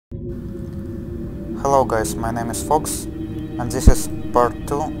Hello guys, my name is Fox, and this is part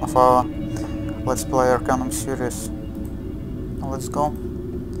 2 of our Let's Play Arcanum series. Now let's go.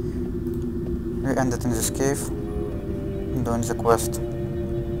 We ended in this cave, doing the quest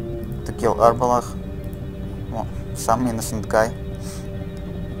to kill Arbalach, well, some innocent guy,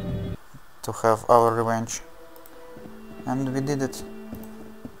 to have our revenge. And we did it.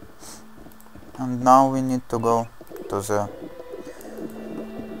 And now we need to go to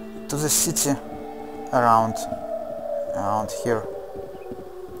the city around here.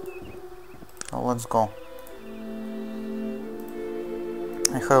 So let's go.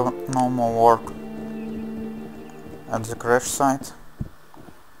 I have no more work at the crash site.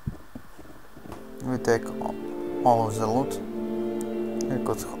 We take all of the loot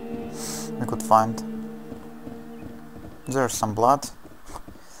we could find. There's some blood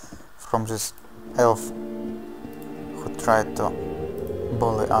from this elf who tried to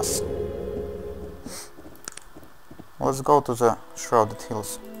bully us. Let's go to the Shrouded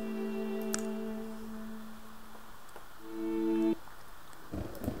Hills.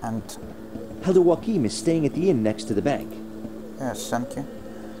 And Elder Joachim is staying at the inn next to the bank. yes, thank you.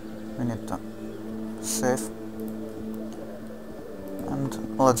 We need to save.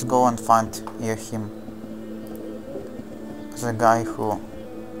 And let's go and find Joachim, the guy who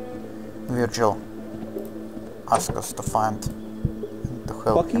Virgil asked us to find and to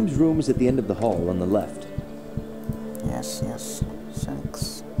help Joachim's him. room is at the end of the hall on the left. Yes,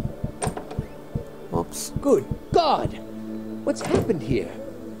 thanks. Oops. Good God! What's happened here?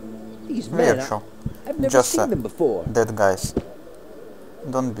 These men, Virgil. I've never Just seen them before. dead guys.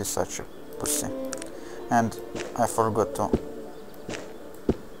 Don't be such a pussy. And I forgot to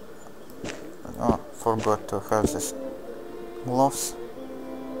have these gloves.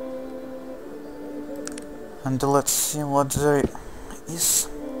 And let's see what there is.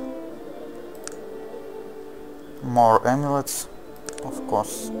 More amulets, of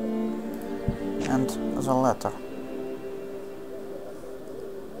course. And the letter.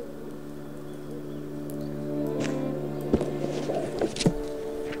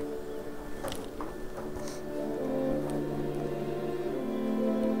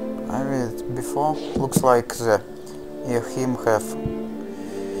 I read it before. Looks like the Joachim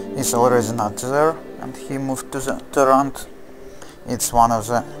is already not there, and he moved to the Tarant. It's one of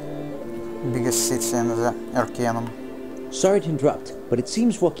the biggest cities in the Arcanum. Sorry to interrupt, but it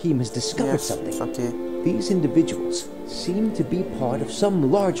seems Joachim has discovered Yes, something. it's okay. These individuals seem to be part of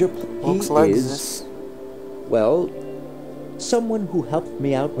some larger Looks he like is, this. well, someone who helped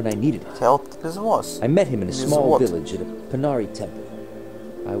me out when I needed it. Helped this was. I met him in a With small what? village at a Panari temple.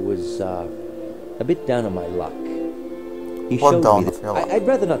 I was a bit down on my luck. He What showed down me of that your luck? I'd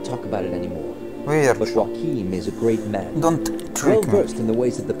rather not talk about it anymore. Weird. But Joachim is a great man, Don't well trick me, versed in the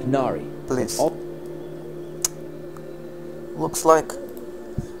ways of the Panari. please. All Looks like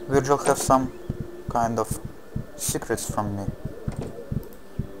Virgil has some kind of secrets from me.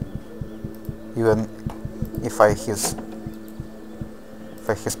 Even if I his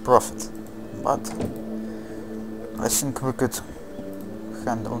prophet. But I think we could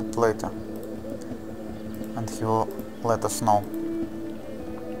handle it later. And he will let us know.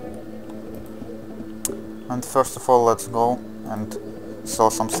 And first of all, let's go and sell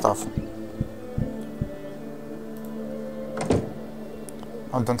some stuff.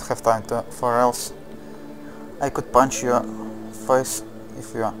 I don't have time for else. I could punch your face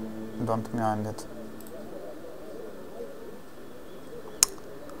if you don't mind it.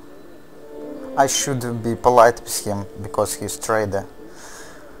 I should be polite with him because he's trader.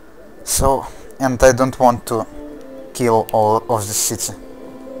 So, and I don't want to kill all of the city.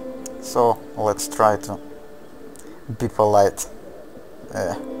 So let's try to be polite.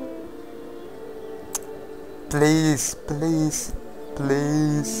 Please.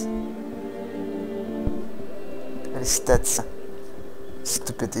 Ristetse.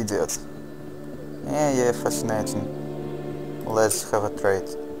 Stupid idiot. Yeah, fascinating. Let's have a trade.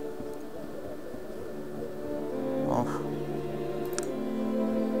 Oh.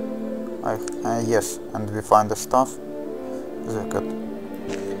 Yes, and we find the stuff.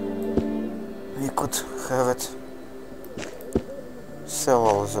 We could have it. Sell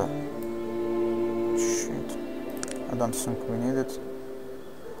all the shit. I don't think we need it.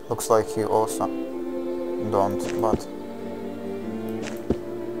 Looks like he also don't, but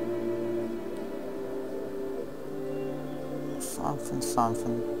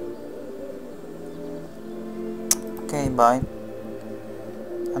something. Okay, bye.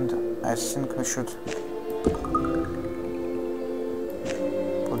 And I think we should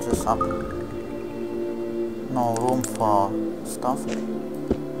put this up. No room for stuff.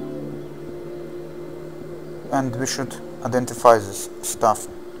 and we should identify this stuff,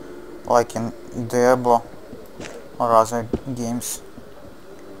 like in Diablo or other games.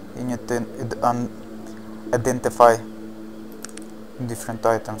 You need to identify different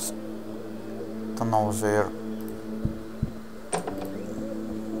items to know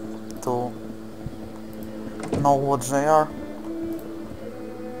what they are.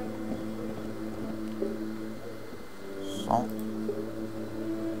 So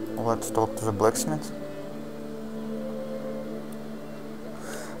let's talk to the blacksmith.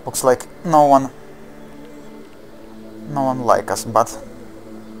 Looks like no one like us, but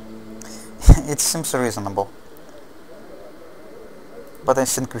it seems reasonable. But I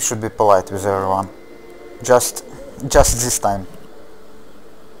think we should be polite with everyone. Just this time.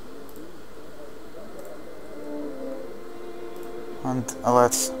 And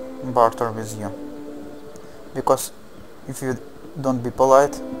let's barter with you. Because if you don't be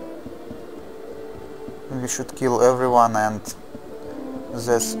polite, we should kill everyone, and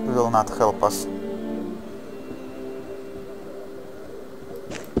this will not help us.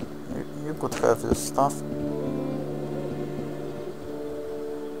 You could have this stuff.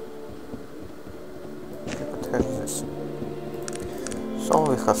 You could have this. So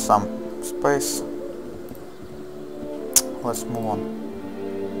we have some space. Let's move on.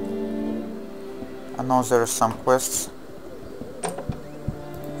 I know there are some quests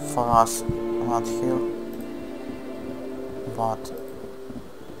for us not here, but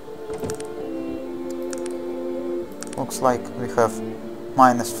looks like we have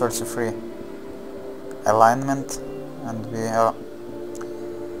minus 33 alignment and we are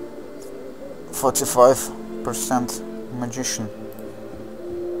 45% magician.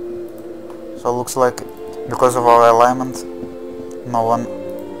 So looks like because of our alignment no one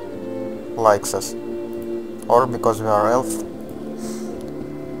likes us, or because we are elf.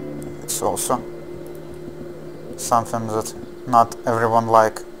 It's also something that not everyone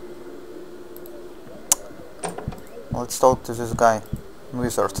like. Let's talk to this guy,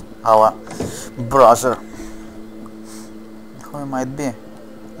 wizard, our brother. Who he might be?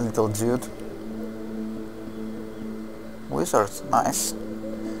 Little dude. Wizard, nice.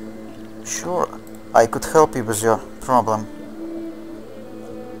 Sure, I could help you with your problem.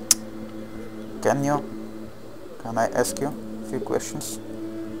 Can I ask you a few questions?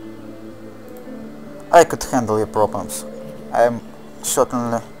 I could handle your problems. I am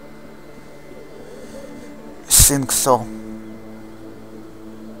certainly think so.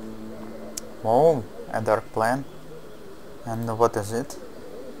 Oh, a dark plan. And what is it?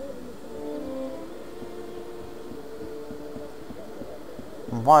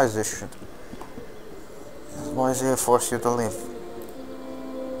 Why they force you to leave?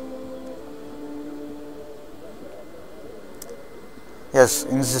 Yes,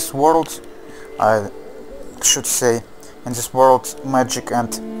 in this world, I should say, in this world, magic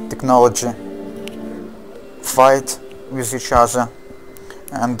and technology fight with each other,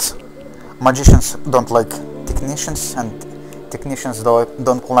 and magicians don't like technicians, and technicians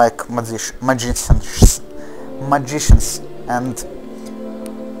don't like magicians, and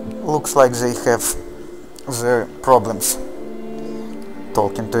looks like they have their problems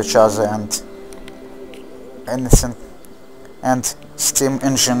talking to each other and anything. And steam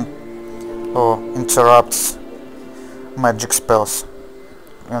engine interrupts magic spells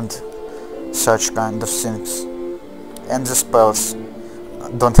and such kind of things, and the spells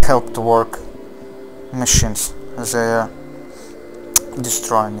don't help to work machines, they are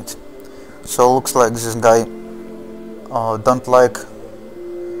destroying it. So looks like this guy don't like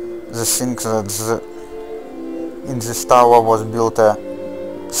the thing that in this tower was built a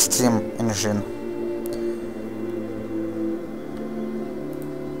steam engine.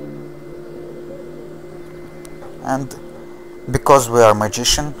 And because we are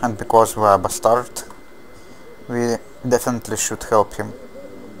magician and because we are bastard, we definitely should help him.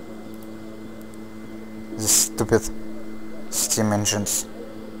 These stupid steam engines.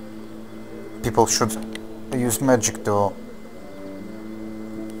 People should use magic to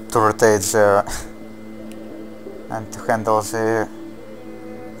rotate their and to handle their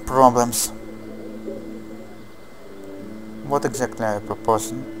problems. What exactly are you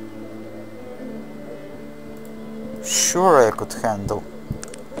proposing? Sure, I could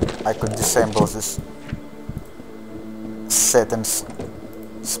disable this Satan's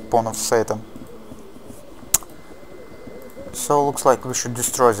spawn of Satan. So looks like we should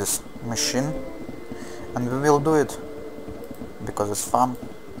destroy this machine, and we will do it because it's fun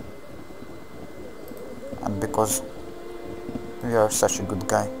and because we are such a good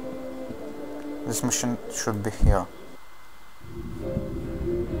guy. This machine should be here.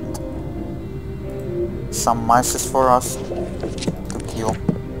 some mice for us to kill.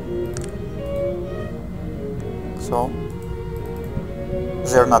 So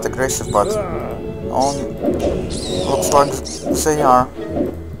they're not aggressive, but looks like they are.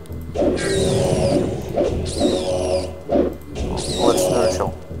 Let's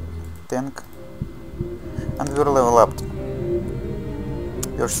virtual tank, and we're level up.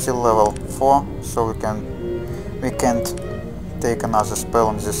 We're still level 4, so we can't take another spell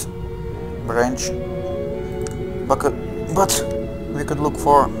on this branch. But we could look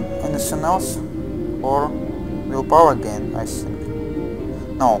for anything else, or willpower again, I think.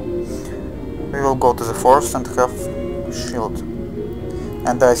 No, we will go to the forest and have shield.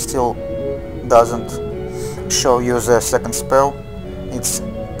 And I still doesn't show you the second spell. It's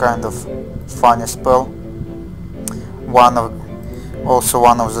kind of funny spell. Also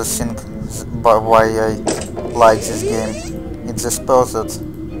one of the things why I like this game. It's the spells that,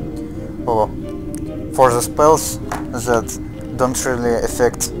 for the spells that don't really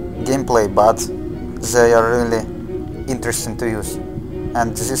affect gameplay, but they are really interesting to use.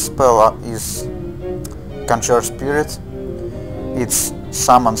 And this spell is Conjure Spirit. It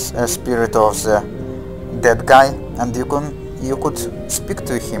summons a spirit of the dead guy, and you could speak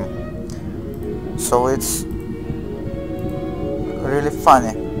to him. So it's really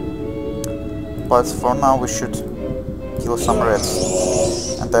funny. But for now we should kill some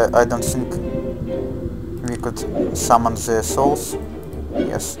rats. And I don't think we could summon the souls.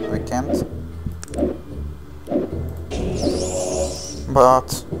 Yes, we can't.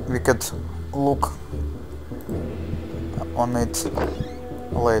 But we could look on it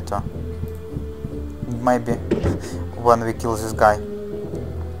later. Maybe when we kill this guy.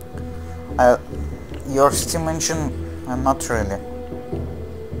 Your Steam engine? Not really.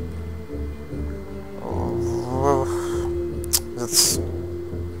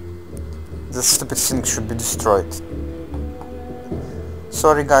 That stupid thing should be destroyed.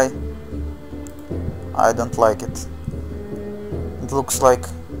 Sorry, guy. I don't like it. It looks like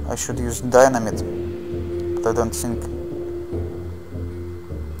I should use dynamite, but I don't think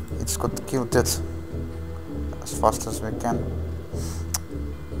it's could kill it as fast as we can.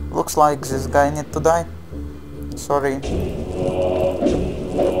 Looks like this guy need to die. Sorry.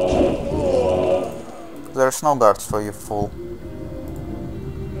 There's no guards for you, fool.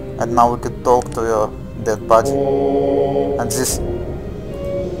 And now we could talk to your dead body. And this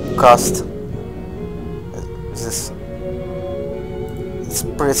cast, it's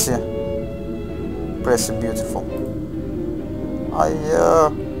pretty beautiful.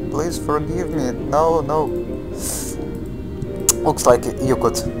 Please forgive me. No. Looks like you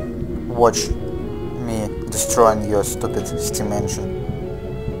could watch me destroying your stupid Steam engine.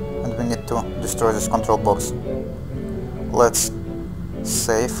 And we need to destroy this control box. Let's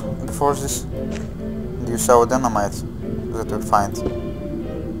save before this and use our dynamite that we find.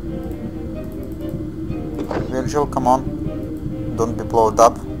 Virgil, come on. Don't be blowed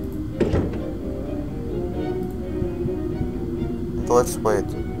up. And let's wait.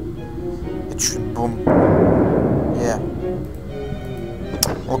 It should boom. Yeah.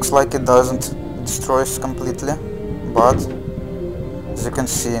 Looks like it doesn't destroy us completely, but as you can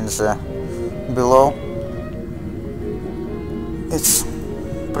see in the below, it's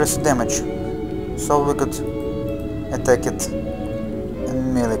pretty damage. So we could attack it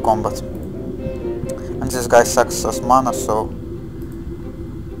in melee combat. And this guy sucks us mana, so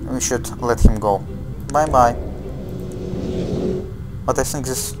we should let him go. Bye bye. But I think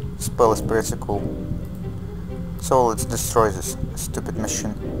this spell is pretty cool. So let's destroy this stupid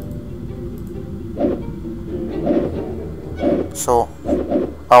machine. So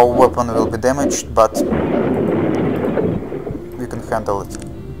our weapon will be damaged, but we can handle it.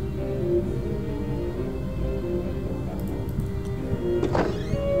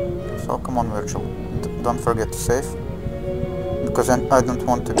 So come on, Virgil. Don't forget to save, because I don't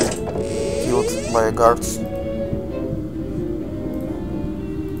want to be killed by guards.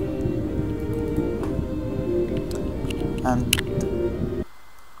 And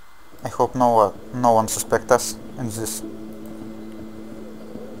I hope no one suspects us in this,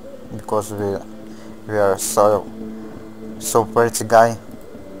 because we are so pretty guy,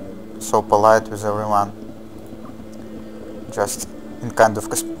 so polite with everyone, just in kind of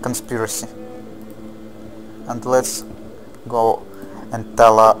conspiracy. And let's go and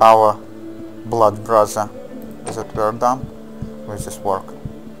tell our blood brother that we are done with this work.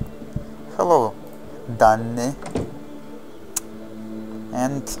 Hello, Danny.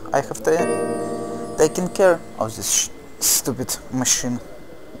 And I have taken care of this stupid machine.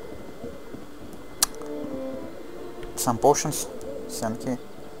 Some potions, thank you.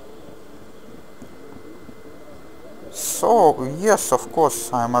 So, yes, of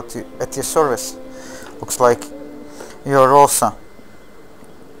course, I'm at your service. Looks like you're also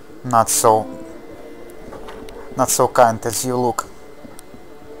not so kind as you look.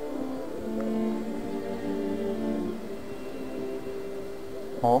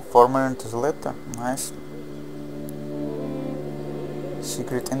 Oh, former into the letter, nice.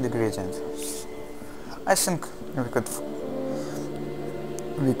 Secret ingredient. I think we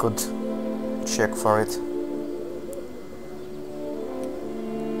could check for it.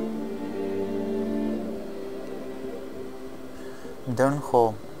 Darn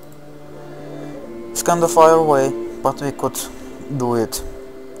hole. It's kind of far away, but we could do it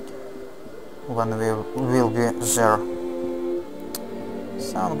when we will be there.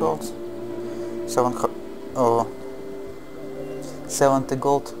 7 gold. 70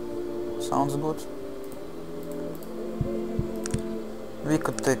 gold. Sounds good. We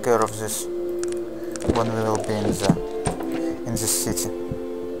could take care of this when we will be in this city.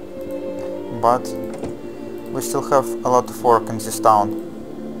 But we still have a lot of work in this town.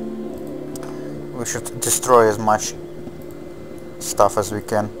 We should destroy as much stuff as we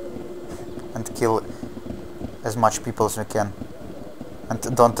can and kill as much people as we can.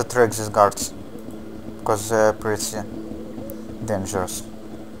 And don't attract these guards, because they're pretty dangerous.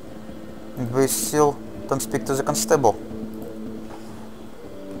 And we still don't speak to the constable.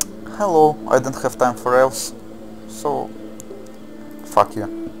 Hello, I don't have time for else, so fuck you.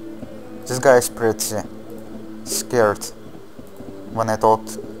 This guy is pretty scared when I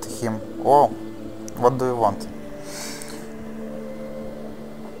talked to him. Oh, what do you want?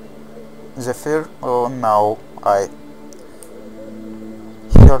 Zephyr? Oh no, I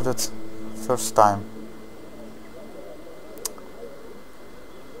heard it first time.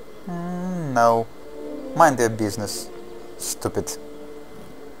 No, mind your business, stupid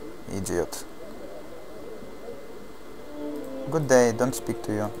idiot. Good day, don't speak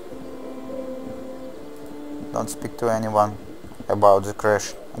to you. Don't speak to anyone about the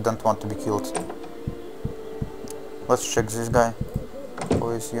crash. I don't want to be killed. Let's check this guy. Who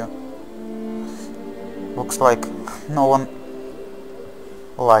is you? Looks like no one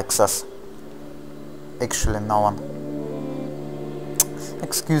likes us. Actually, no one.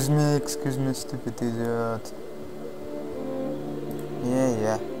 Excuse me, stupid idiot.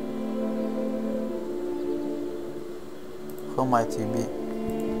 Yeah. Who might you be?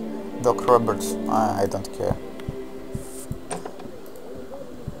 Doc Roberts? I don't care.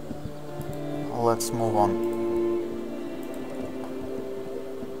 Let's move on.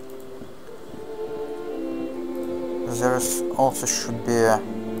 There's also should be a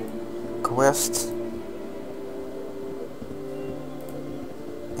quest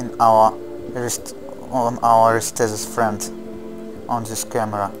in our on our Restes friend on this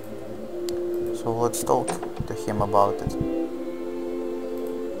camera. So let's talk to him about it.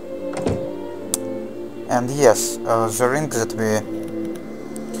 And yes, the ring that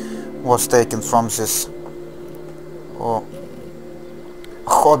was taken from this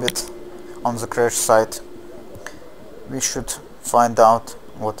hobbit on the crash site. We should find out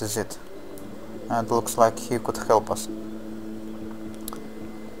what is it. And it looks like he could help us.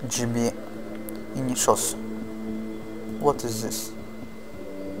 GB initials. What is this?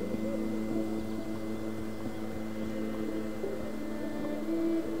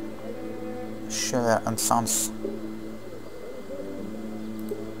 Schiller and Sons.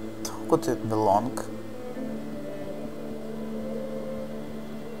 Who could it belong?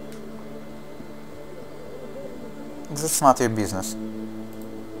 That's not your business.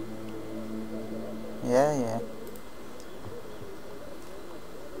 Yeah.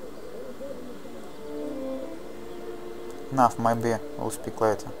 Enough, maybe we'll speak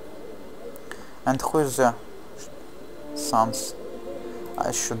later. And who is the Sons?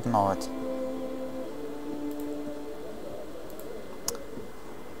 I should know it.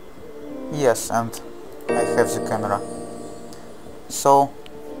 Yes, and I have the camera. So,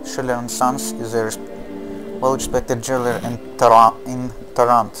 Schiller and Sons is a well-respected jeweler in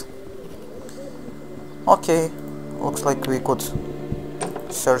Tarant. Okay, looks like we could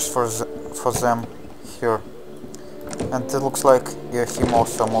search for them here. And it looks like him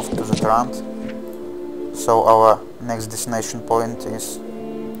also moved to the Tarant. So our next destination point is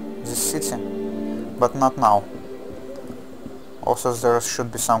this city, but not now. Also there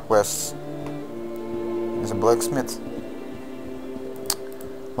should be some quests. The blacksmith.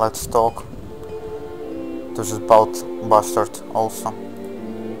 Let's talk to this bastard also.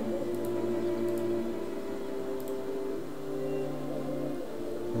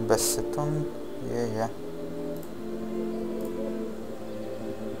 Besseton, yeah.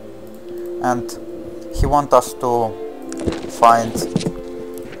 And he wants us to find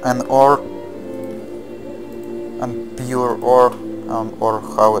an ore, and pure ore, or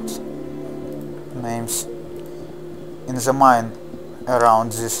how it names, in the mine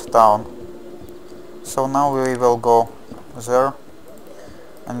around this town. So now we will go there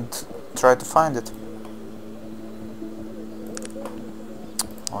and try to find it.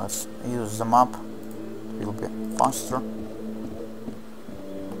 Let's use the map, it will be faster.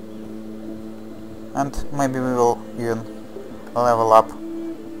 And maybe we will even level up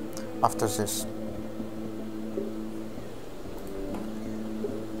after this.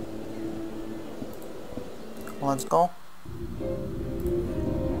 Let's go.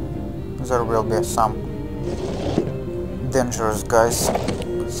 There will be some dangerous guys,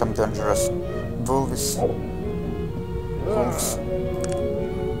 some dangerous wolves.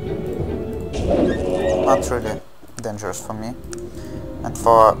 Not really dangerous for me and for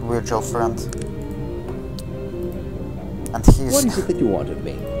our virtual friend. And What is it that you want of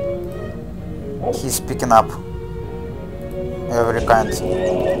me? he's picking up every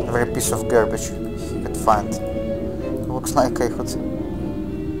piece of garbage he could find. Looks like I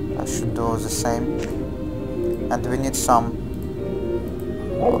should do the same. And we need some.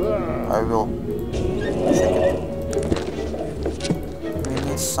 I will check it. We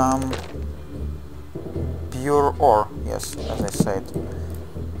need some pure ore, yes, as I said.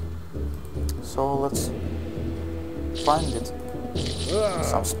 So let's find it.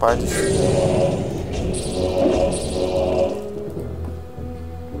 Some spiders.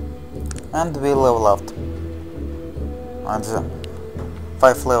 And we level up. And the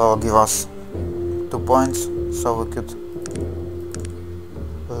 5th level give us 2 points, so we could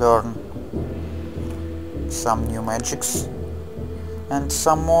learn some new magics and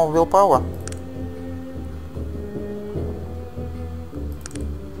some more willpower.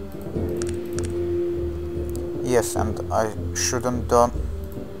 Yes, and I shouldn't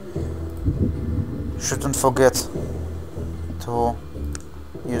forget to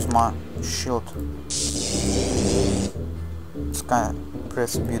use my shield. It's kind of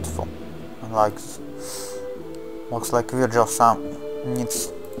pretty beautiful. I like it. Looks like Virgil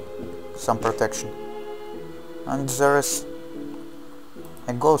needs some protection. And there is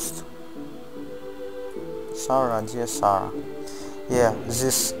a ghost. Sarah, dear Sarah. Yeah,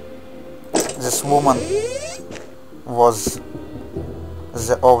 this woman was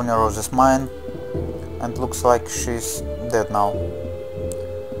the owner of this mine, and looks like she's dead now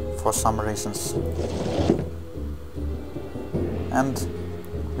for some reasons. And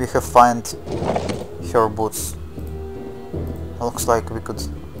we have found her boots. Looks like we could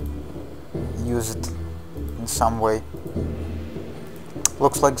use it in some way.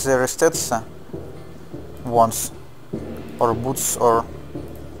 Looks like the Restetsa wants or boots or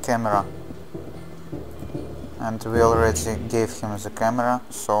camera, and we already gave him the camera,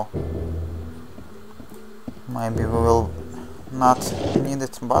 so maybe we will not need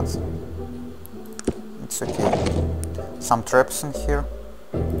it, but it's okay. Some traps in here.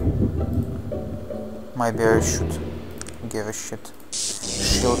 Maybe I should give a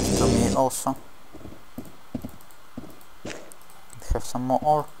shield to me also. Have some more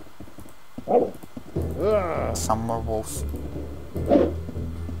ore. Some more wolves.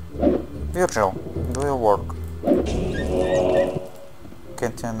 Virgil, do your work.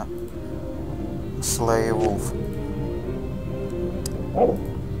 Continue. Slay a wolf.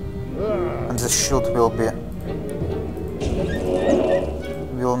 And the shield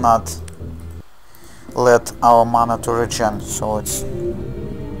will not let our mana to regen, so it's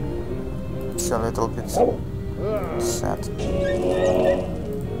a little bit sad.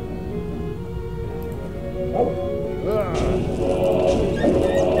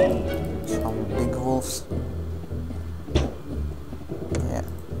 Some big wolves. Yeah,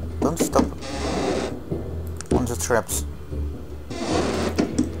 don't stop on the traps.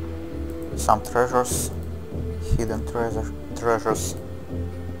 Some treasures, hidden treasures.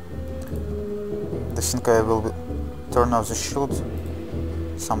 I think I will turn off the shield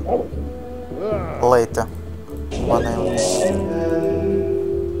some later when I will.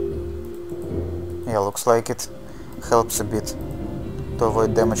 Yeah, looks like it helps a bit to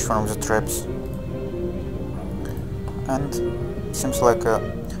avoid damage from the traps. And seems like a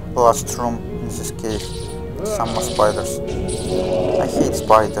last room in this cave. Some more spiders. I hate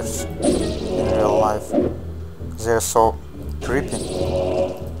spiders in real life. They're so creepy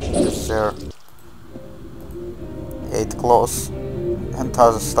with their 8 claws and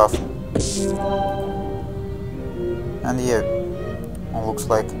other stuff. And yeah, it looks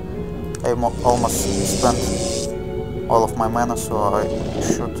like I almost spent all of my mana, so I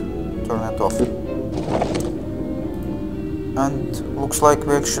should turn it off. And looks like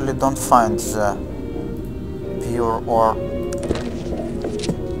we actually don't find the pure ore.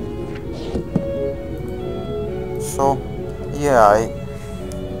 So yeah,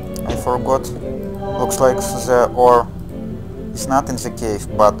 I forgot. Looks like the ore is not in the cave,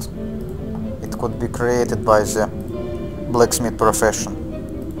 but it could be created by the blacksmith profession.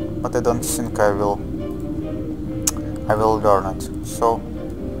 But I don't think I will learn it. So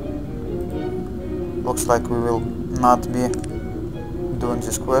looks like we will not be doing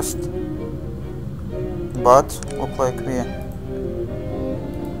this quest, but look like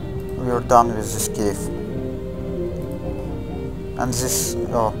we're done with this cave. And this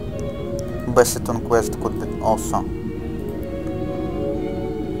Basseton quest could be also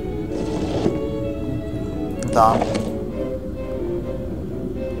done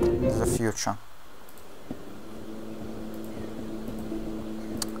in the future.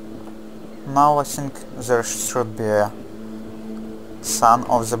 Now I think there should be a son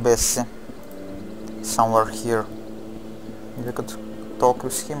of the Bessie somewhere here. We could talk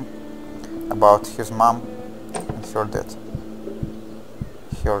with him about his mom and her death.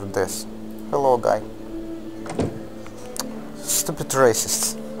 Hello, guy. Stupid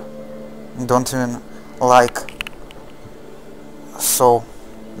racists. Don't even like so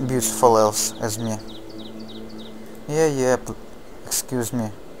beautiful elves as me. Yeah, excuse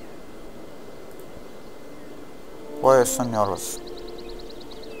me. Why are you so nervous?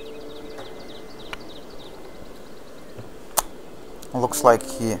 Looks like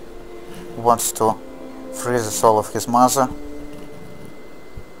he wants to free the soul of his mother.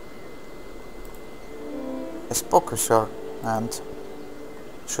 I spoke with her and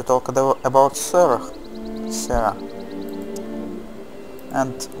she talked about Sarah.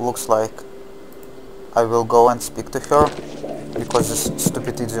 And looks like I will go and speak to her because this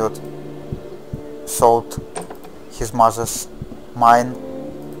stupid idiot sold his mother's mine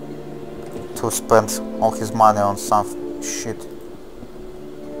to spend all his money on some shit.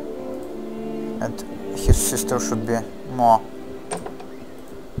 And his sister should be more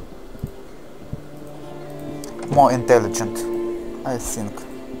intelligent, I think.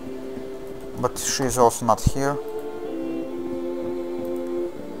 But she is also not here.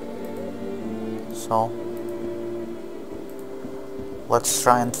 So let's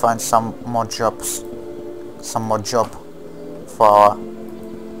try and find some more job for our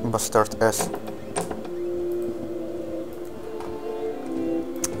bastard ass.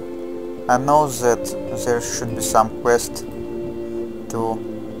 I know that there should be some quest to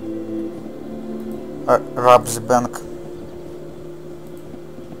rob the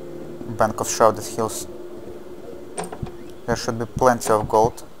bank of Shrouded Hills. There should be plenty of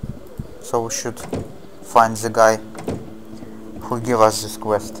gold, so we should find the guy who gave us this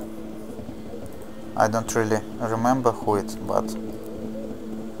quest. I don't really remember who it, but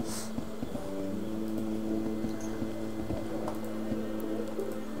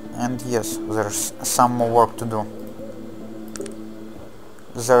and yes, there's some more work to do.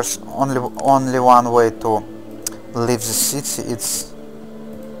 There's only one way to leave the city. It's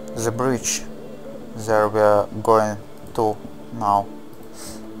the bridge. There we are going to now.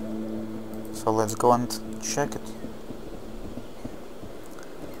 So let's go and check it.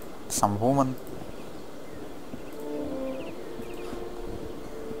 Some woman.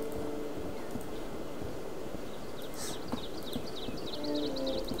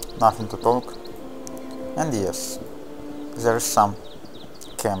 Nothing to talk. And yes, there's some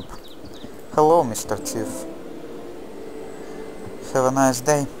camp. Hello, Mr. Thief. Have a nice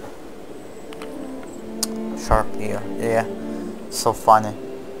day. Sharp ear. Yeah, so funny.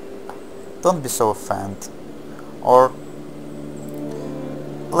 Don't be so offended. Or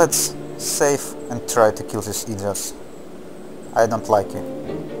let's save and try to kill these idiots. I don't like you.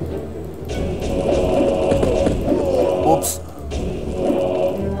 Oops.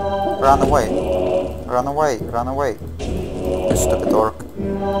 Run away. Run away. Run away. You stupid orc.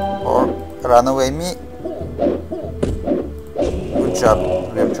 Or run away me. Good job,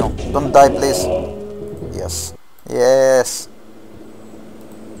 Virgil. Don't die, please. Yes. Yes.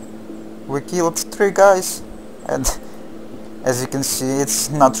 We killed 3 guys. And as you can see, it's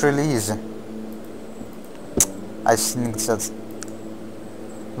not really easy. I think that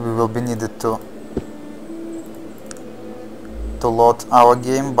we will be needed to load our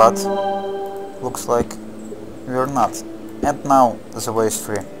game, but looks like we're not. And now the way is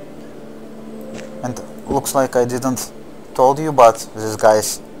free. And looks like I didn't told you, but these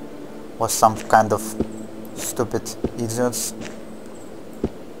guys was some kind of stupid idiots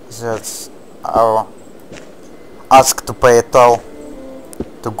that are asked to pay a toll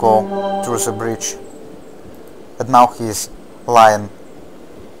to go through the bridge. And now he's lion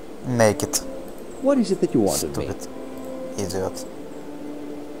naked. What is it that you want of me? Stupid idiot.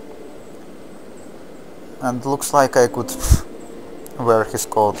 And looks like I could wear his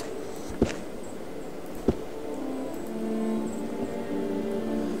coat.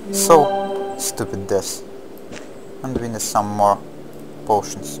 So, stupid death. And we need some more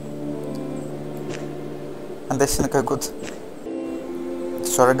potions. And I think I could...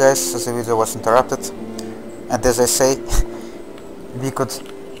 Sorry guys, the video was interrupted. And as I say, we could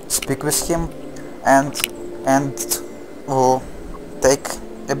speak with him and we'll take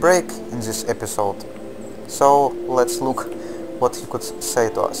a break in this episode. So let's look what he could say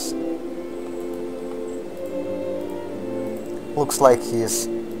to us. Looks like he is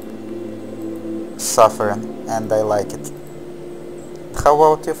suffering, and I like it. How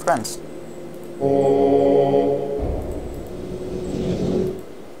about your friends?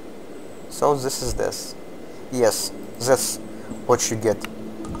 So this is this. Yes, that's what you get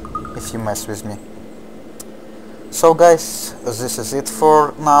if you mess with me. So guys, this is it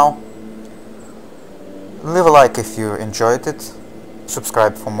for now. Leave a like if you enjoyed it,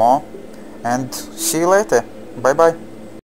 subscribe for more, and see you later. Bye bye.